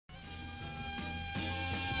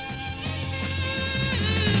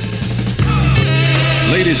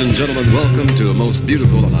Ladies and gentlemen, welcome to a most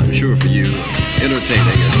beautiful and I'm sure for you,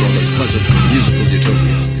 entertaining as well as pleasant musical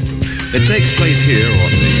utopia. It takes place here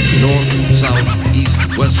on the north, south, east,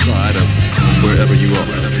 west side of wherever you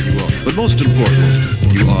are. But most important,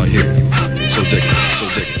 you are here. So dig it, so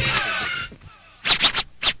dig it.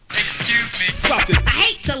 Excuse me. Suckers. I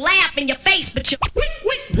hate to laugh in your face, but you...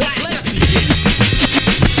 What? Let us begin.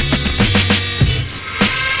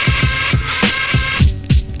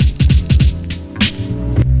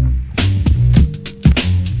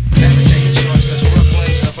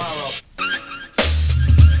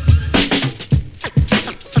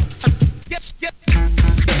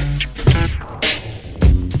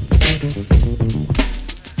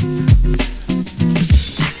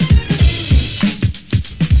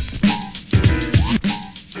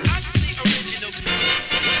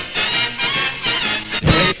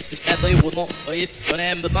 It's your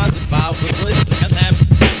name, but not about the lips and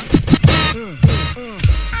hands.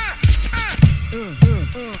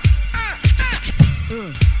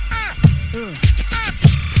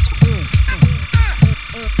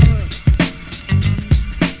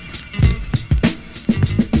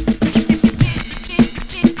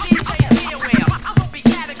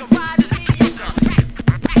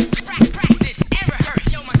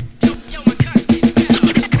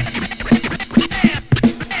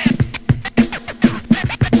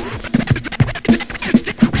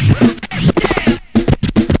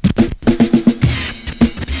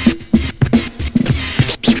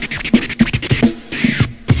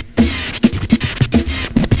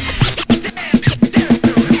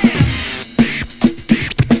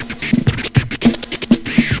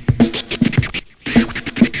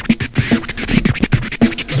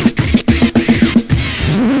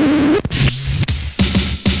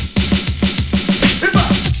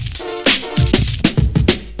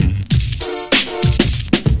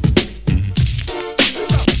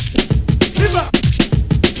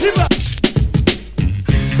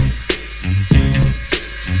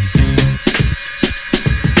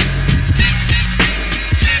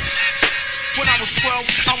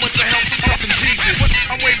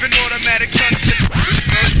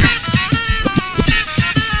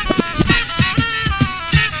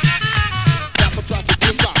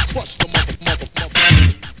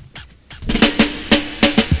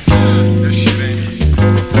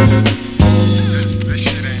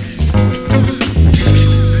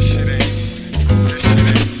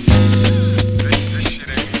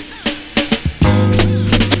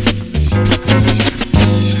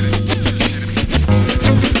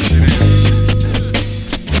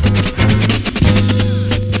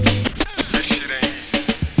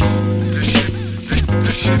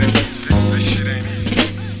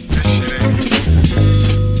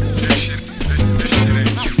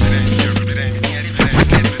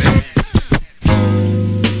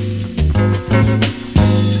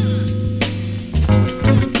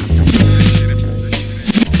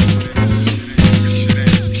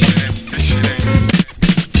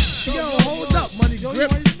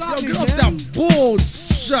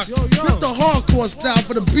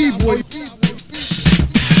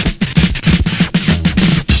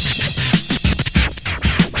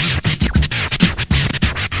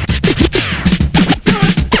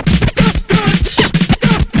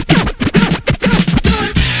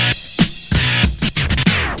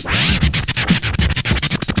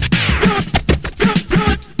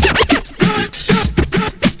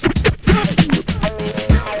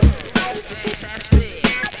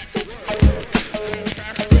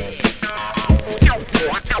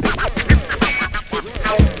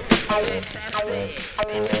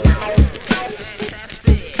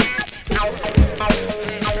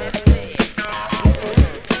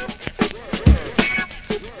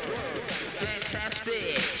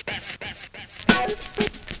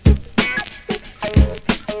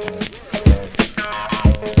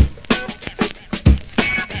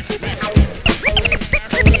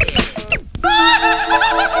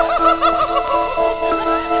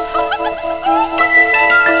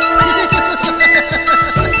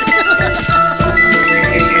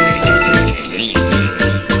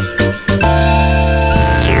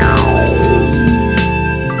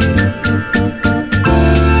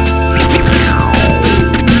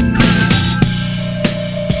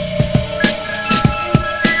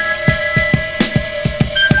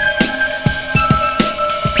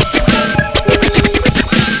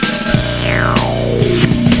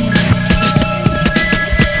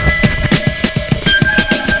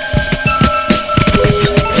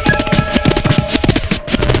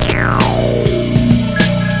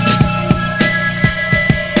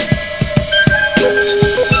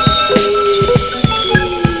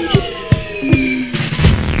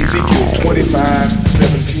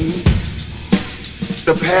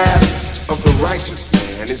 path of the righteous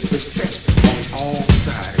man is beset on all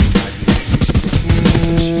sides by the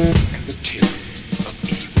abuse and the tyranny of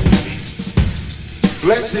evil men.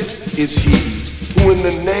 Blessed is he who in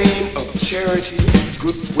the name of charity and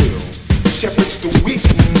goodwill shepherds the weak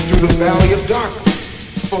through the valley of darkness,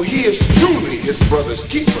 for he is truly his brother's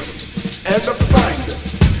keeper and the finder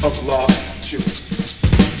of lost children.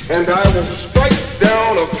 And I will strike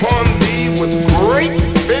down upon thee with great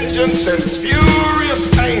vengeance and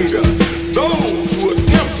furious anger those who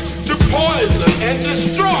attempt to poison and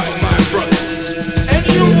destroy my brother. And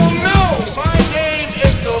you will know my name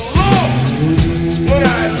is the Lord when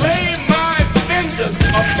I lay my vengeance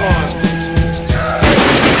upon thee.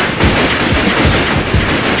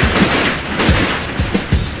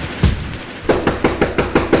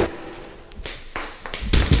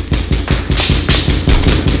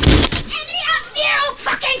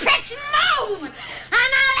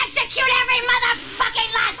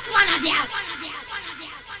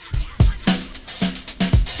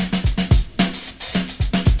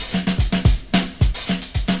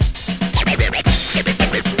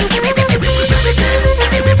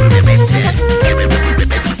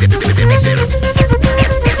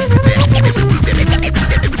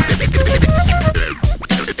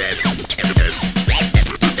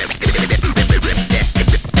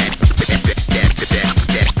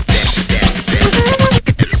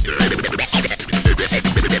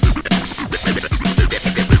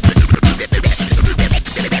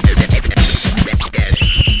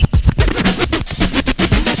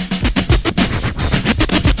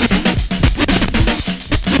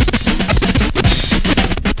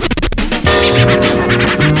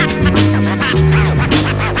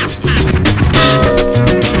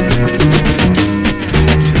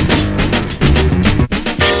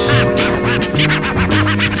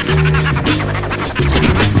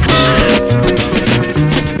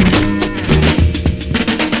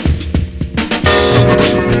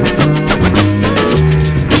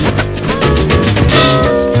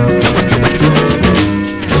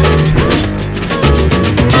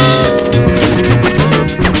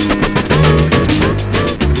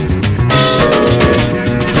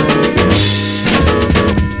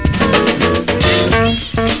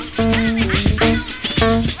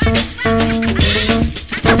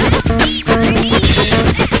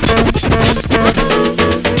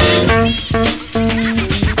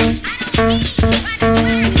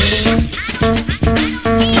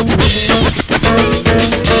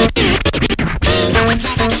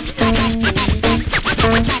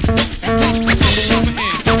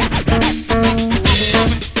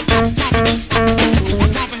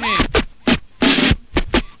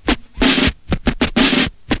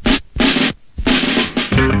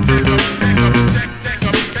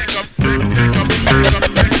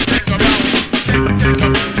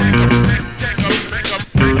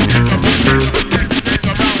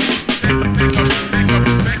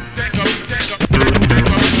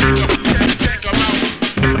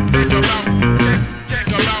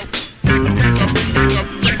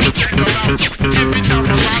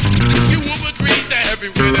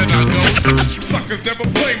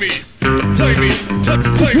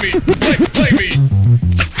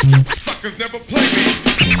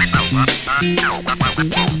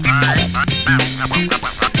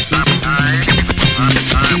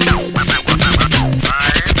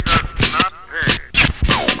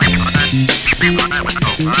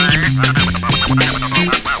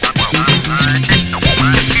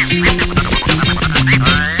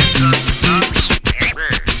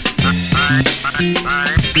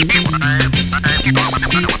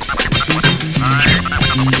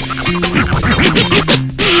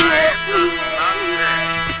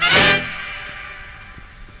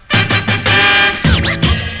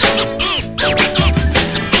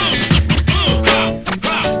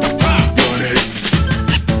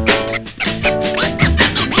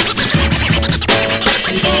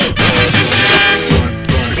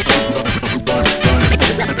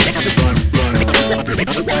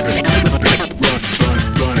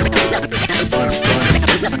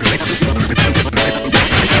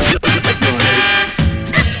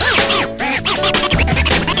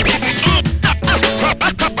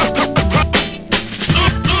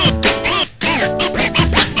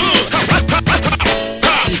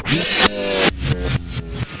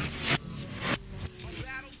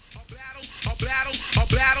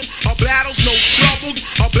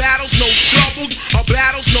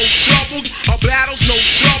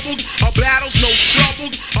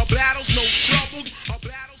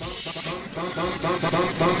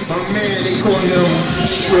 Man, they call him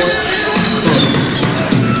Shortkut.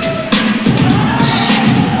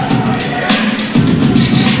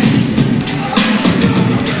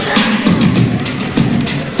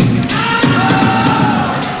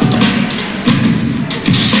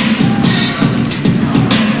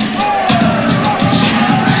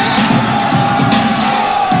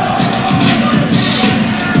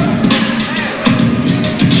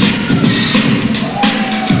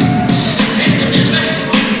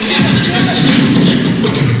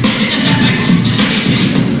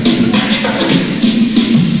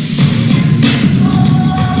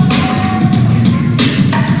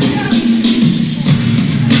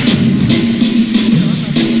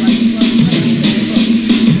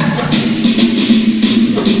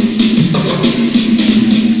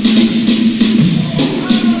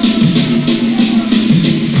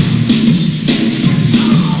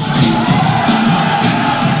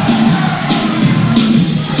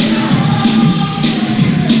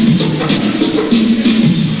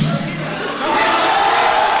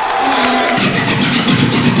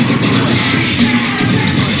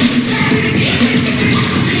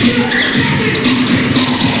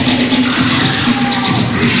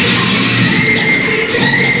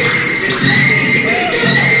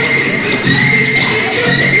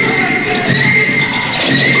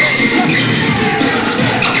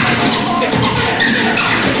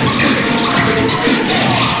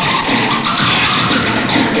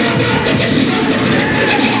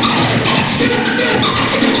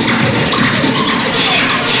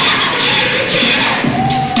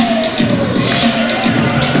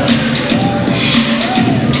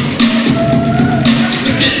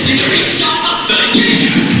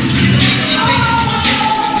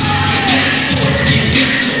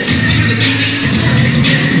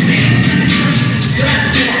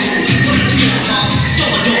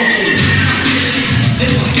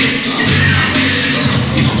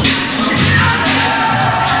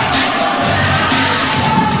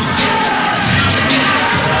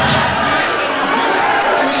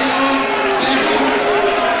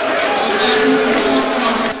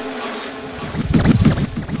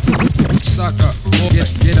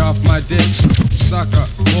 off my dick, sucker.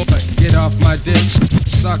 Boy, get off my dick,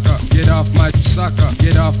 sucker. Get off my sucker.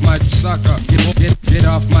 Get off my sucker. Get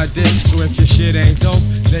off my dick. So if your shit ain't dope,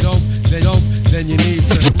 then you need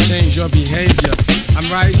to change your behavior.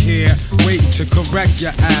 I'm right here, waiting to correct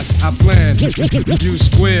your ass. I plan, you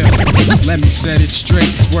square. Let me set it straight.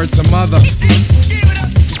 It's word to mother.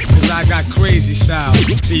 Cause I got crazy style.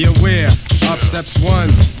 Be aware. Up steps one,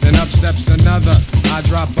 then up steps another. I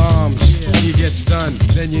drop bombs, he gets done.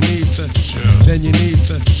 Then you need to, then you need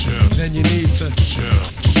to, then you need to.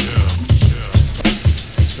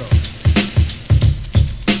 Let's go.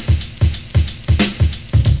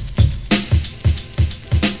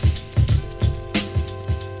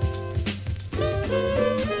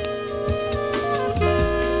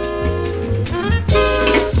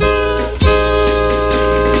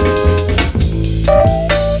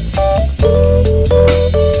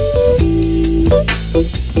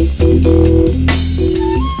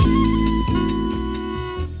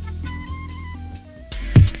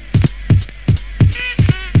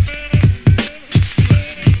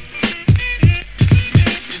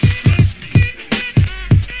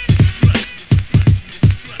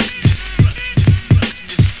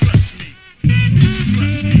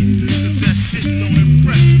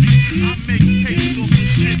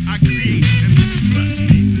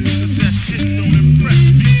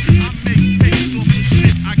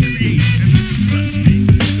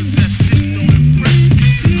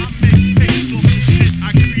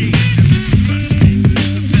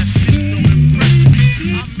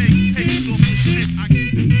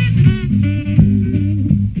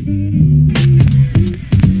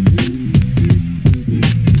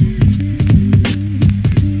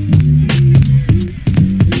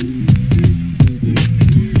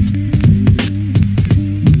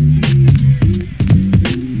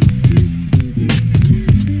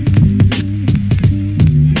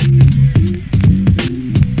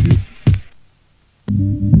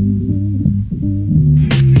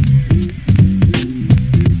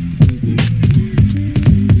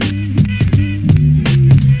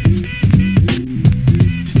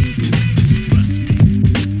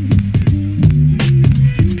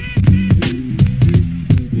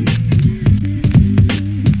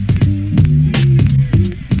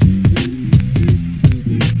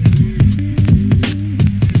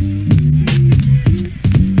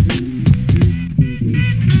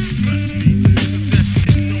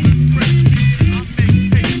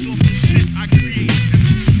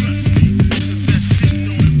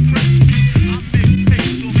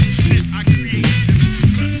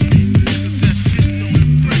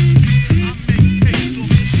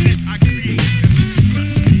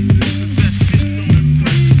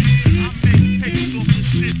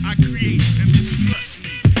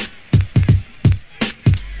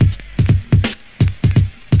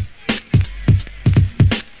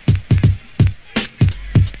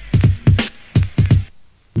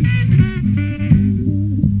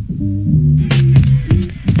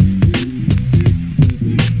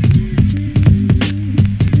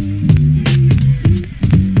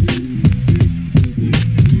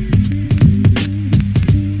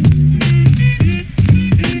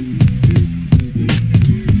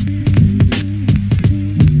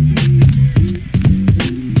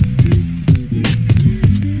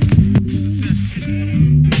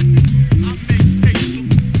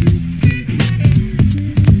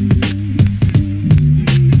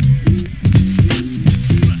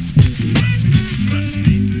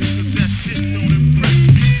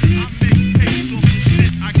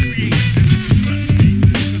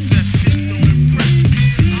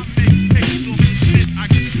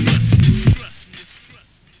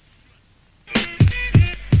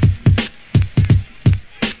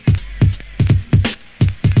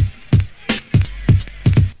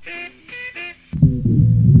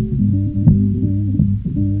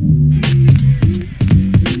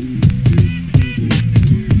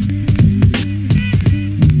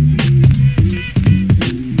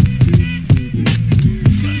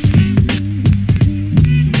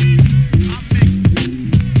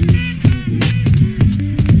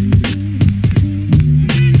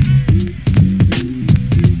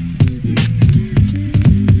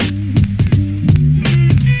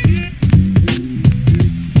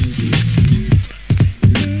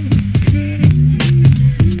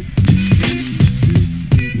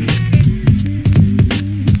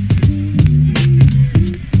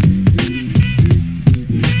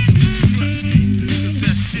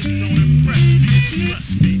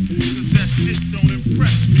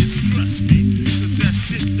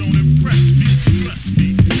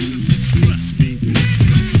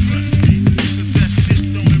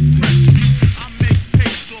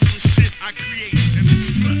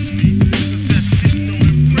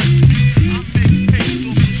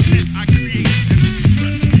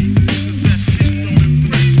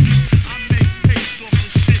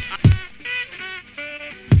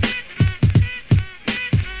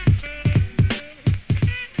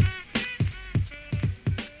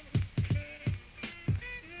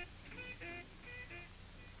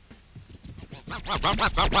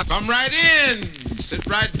 Come right in, sit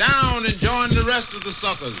right down and join the rest of the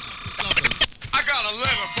suckers. I got a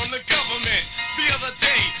letter from the government the other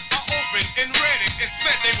day. I opened and read it. It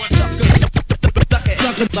said they were suckers.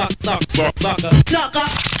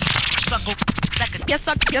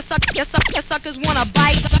 Your suckers wanna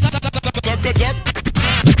bite. Sucker duck.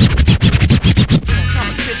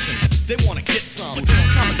 Competition, they wanna get some.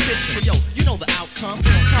 Competition, but yo, you know the outcome.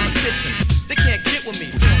 Competition, they can't get with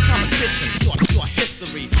me. Competition, your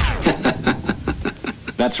history.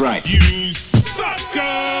 That's right. You suckers!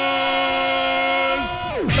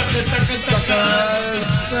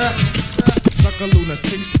 Sucker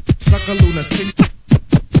lunatics, sucker lunatics,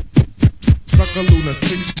 sucker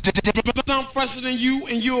lunatics. I'm fresher than you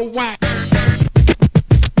and you're whack.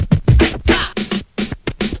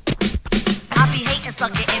 I'll be hating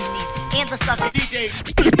sucker MCs and the sucker DJs.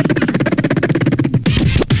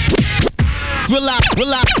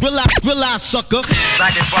 Relax, sucker.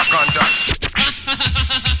 Like it buck on Dutch.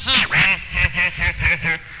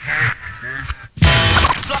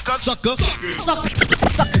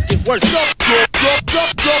 Suckers get worse.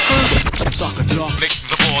 Sucker talk. Lick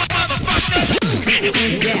the balls.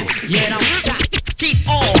 Keep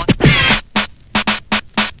on.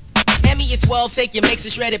 Hand me your 12, take your mix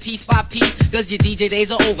and shred it piece by piece. Cause your DJ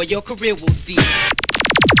days are over, your career will see.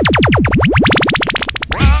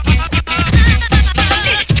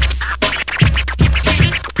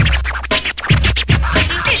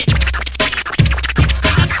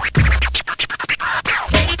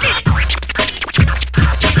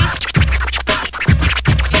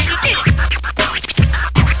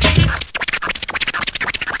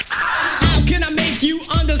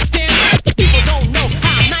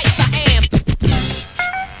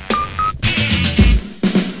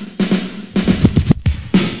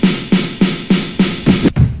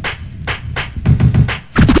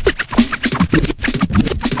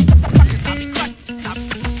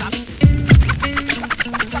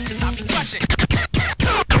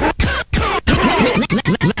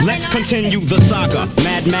 Continue the saga,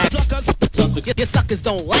 mad suckers. Your suckers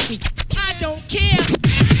don't like me. I don't care.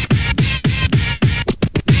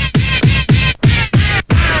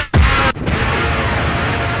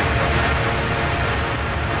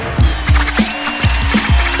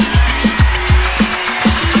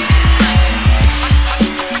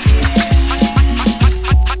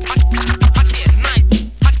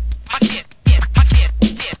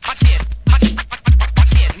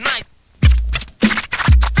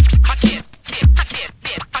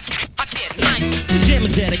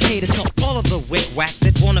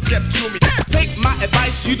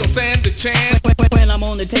 When I'm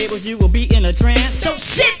on the tables, you will be in a trance. So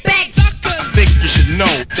sit back, suckers. Think you should know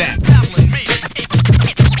that.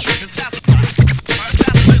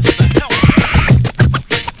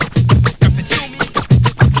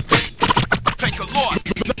 Take a look.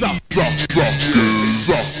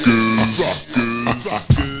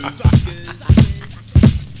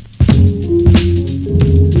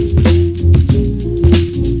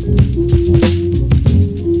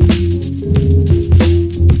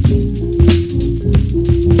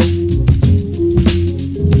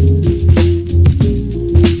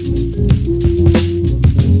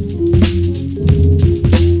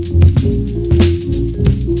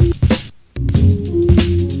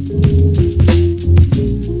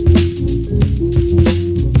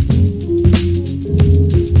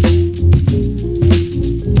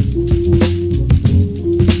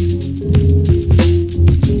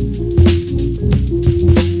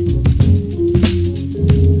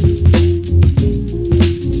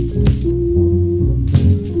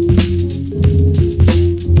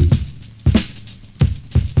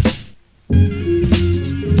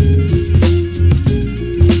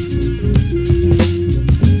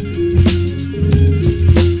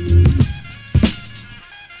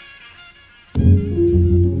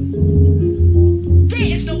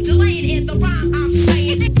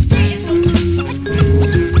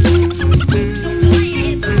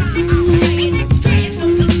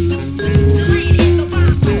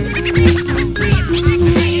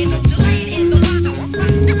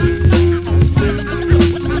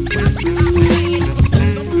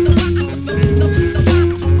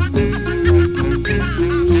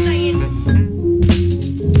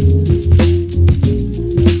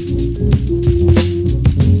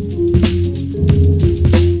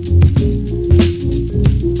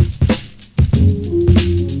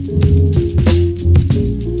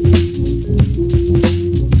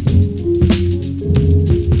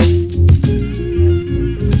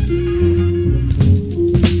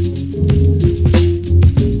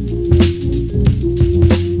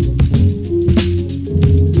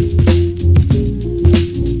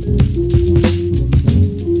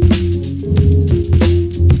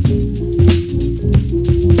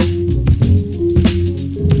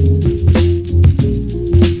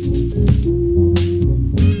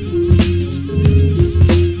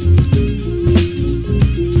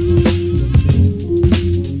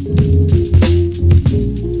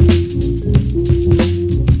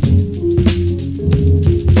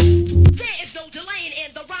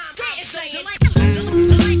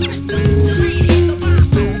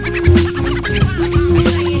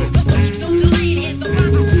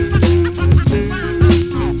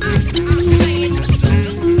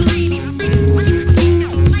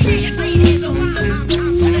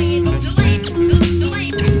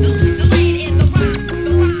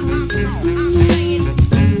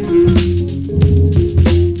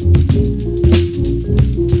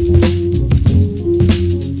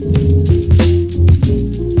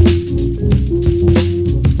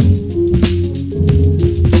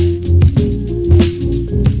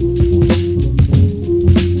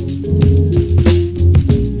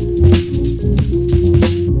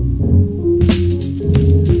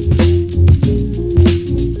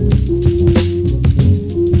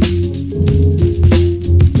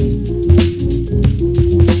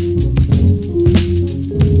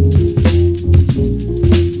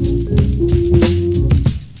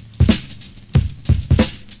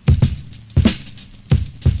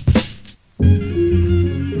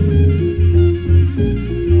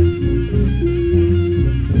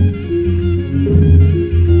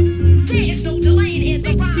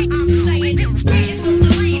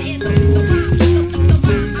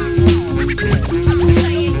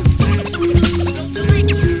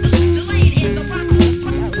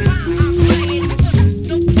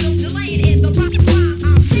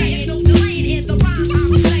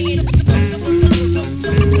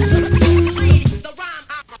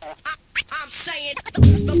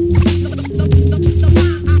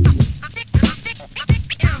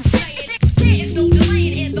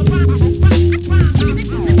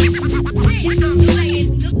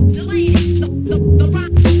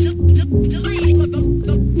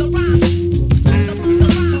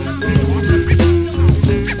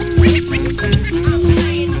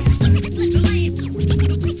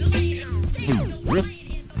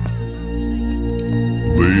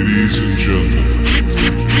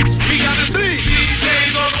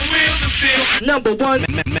 Number one,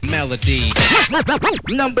 Melo-D.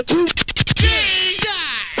 Number two,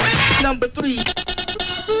 number three.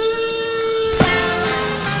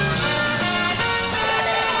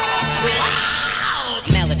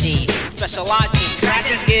 Melo-D specializes in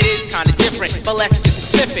cracking. It is kinda different, but less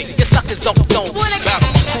specific. Your suckers don't battle my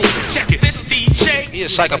crew. Check it. This DJ, he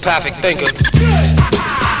is a psychopathic thinker.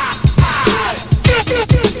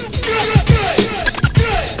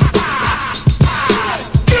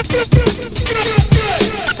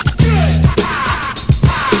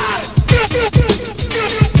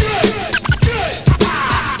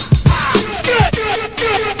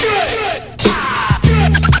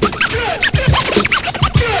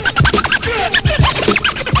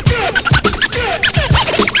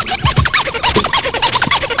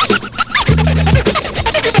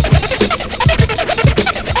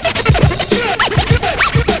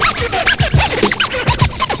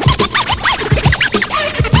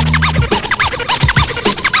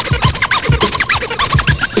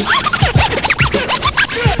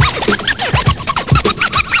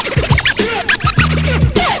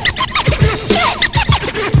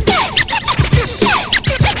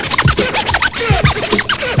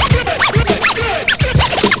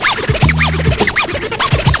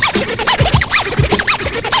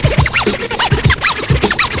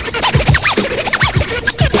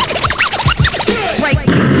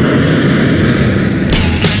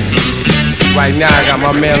 Right now I got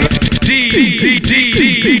my man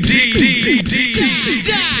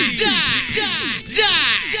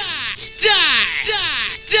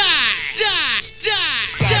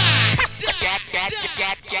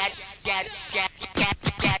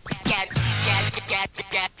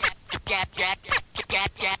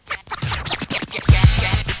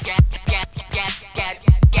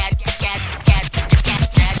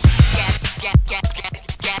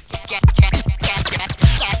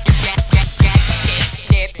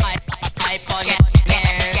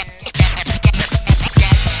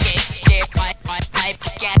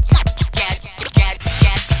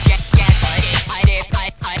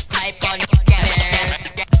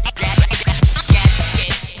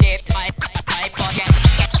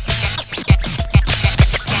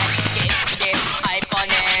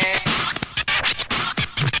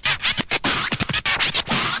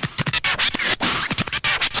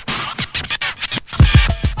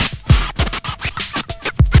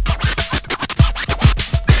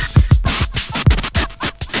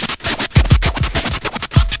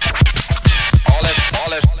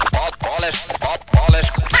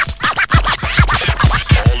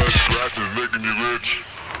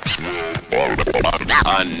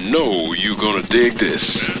I know you're gonna dig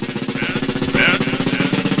this.